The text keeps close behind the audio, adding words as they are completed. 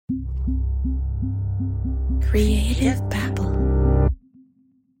Creative Babble.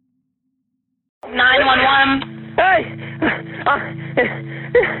 911. Hey!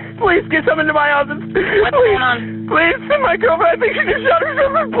 Please get someone to my office. What's going on? Please, my girlfriend, I think she just shot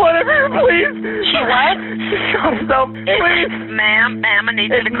herself with blood everywhere, please. She what? She shot herself, please. Ma'am, I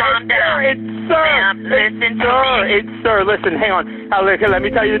need you to calm down. It's sir. Ma'am, listen to me. It's sir. Listen, hang on. Let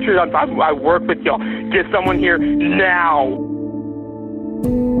me tell you the truth. I work with y'all. Get someone here now.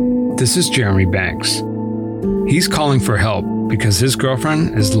 This is Jeremy Banks. He's calling for help because his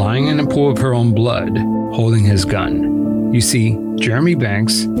girlfriend is lying in a pool of her own blood, holding his gun. You see, Jeremy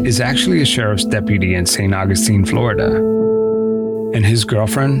Banks is actually a sheriff's deputy in St. Augustine, Florida. And his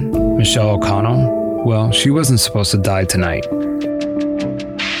girlfriend, Michelle O'Connell, well, she wasn't supposed to die tonight.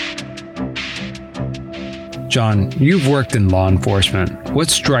 John, you've worked in law enforcement.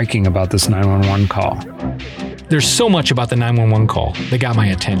 What's striking about this 911 call? There's so much about the 911 call that got my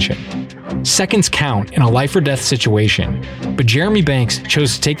attention. Seconds count in a life or death situation, but Jeremy Banks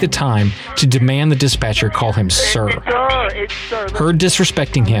chose to take the time to demand the dispatcher call him sir. Her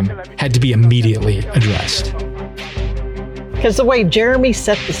disrespecting him had to be immediately addressed. Because the way Jeremy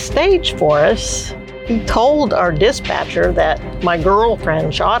set the stage for us, he told our dispatcher that my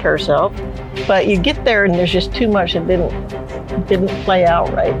girlfriend shot herself, but you get there and there's just too much that didn't play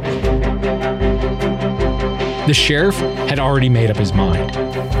out right. The sheriff had already made up his mind.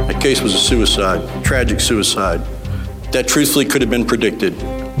 That case was a suicide, tragic suicide. That truthfully could have been predicted.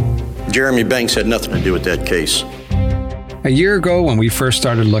 Jeremy Banks had nothing to do with that case. A year ago, when we first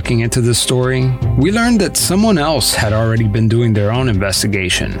started looking into this story, we learned that someone else had already been doing their own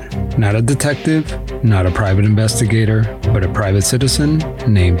investigation. Not a detective, not a private investigator, but a private citizen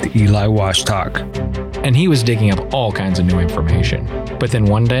named Eli Washtalk. And he was digging up all kinds of new information. But then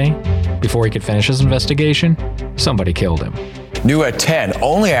one day, before he could finish his investigation, somebody killed him. New at 10,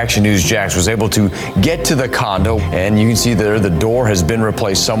 only Action News Jax was able to get to the condo, and you can see there the door has been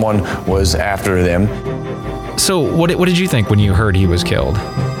replaced. Someone was after them. So what did you think when you heard he was killed?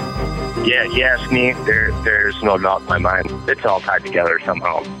 Yeah, you ask me, there's no doubt in my mind. It's all tied together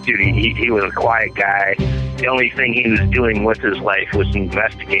somehow. Dude, he was a quiet guy. The only thing he was doing with his life was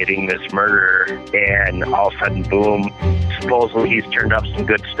investigating this murder, and all of a sudden, boom, supposedly he's turned up some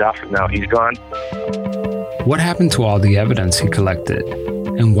good stuff, and now he's gone. What happened to all the evidence he collected?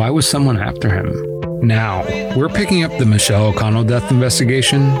 And why was someone after him? Now, we're picking up the Michelle O'Connell death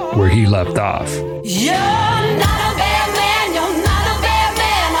investigation where he left off. You're not a bad man, you're not a bad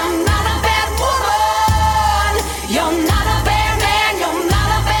man, I'm not a bad woman. You're not a bad man, you're not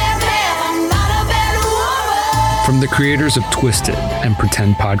a bad man, I'm not a bad woman. From the creators of Twisted and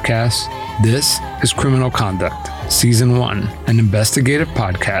Pretend podcasts, this is Criminal Conduct, Season 1, an investigative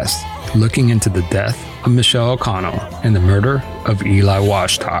podcast looking into the death of Michelle O'Connell and the murder of Eli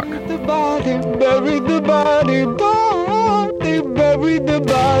Washtalk. The body, bury the body, body, bury the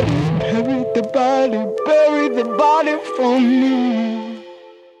body, bury the body, bury the body from me.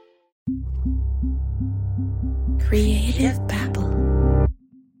 Creative Babble.